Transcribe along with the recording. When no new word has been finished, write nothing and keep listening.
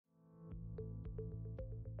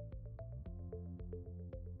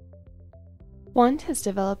WAND has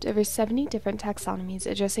developed over 70 different taxonomies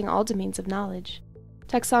addressing all domains of knowledge.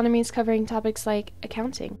 Taxonomies covering topics like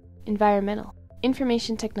accounting, environmental,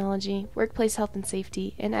 information technology, workplace health and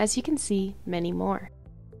safety, and as you can see, many more.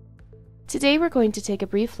 Today we're going to take a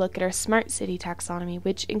brief look at our Smart City Taxonomy,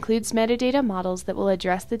 which includes metadata models that will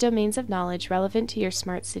address the domains of knowledge relevant to your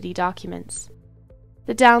Smart City documents.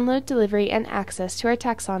 The download, delivery, and access to our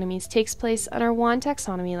taxonomies takes place on our WAND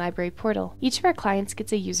Taxonomy Library portal. Each of our clients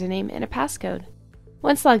gets a username and a passcode.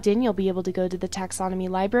 Once logged in, you'll be able to go to the taxonomy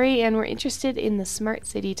library, and we're interested in the Smart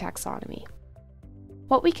City Taxonomy.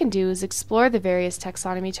 What we can do is explore the various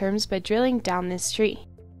taxonomy terms by drilling down this tree.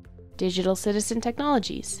 Digital Citizen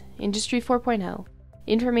Technologies, Industry 4.0,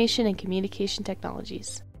 Information and Communication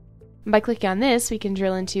Technologies. And by clicking on this, we can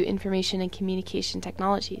drill into Information and Communication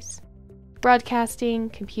Technologies. Broadcasting,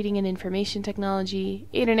 Computing and Information Technology,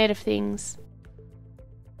 Internet of Things,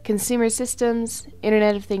 Consumer Systems,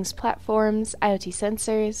 Internet of Things Platforms, IoT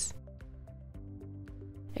Sensors,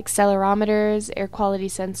 Accelerometers, Air Quality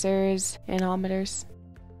Sensors, Anemometers.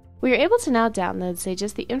 We are able to now download, say,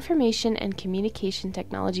 just the Information and Communication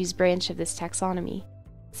Technologies branch of this taxonomy.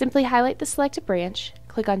 Simply highlight the selected branch,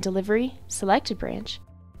 click on Delivery, Selected Branch,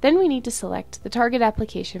 then we need to select the target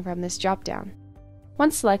application from this dropdown.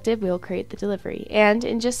 Once selected, we will create the delivery, and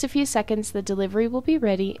in just a few seconds the delivery will be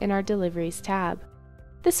ready in our Deliveries tab.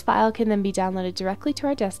 This file can then be downloaded directly to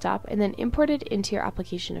our desktop and then imported into your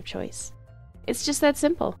application of choice. It's just that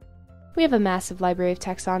simple. We have a massive library of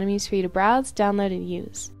taxonomies for you to browse, download, and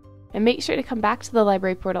use. And make sure to come back to the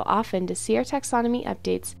library portal often to see our taxonomy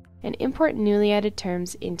updates and import newly added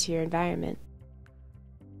terms into your environment.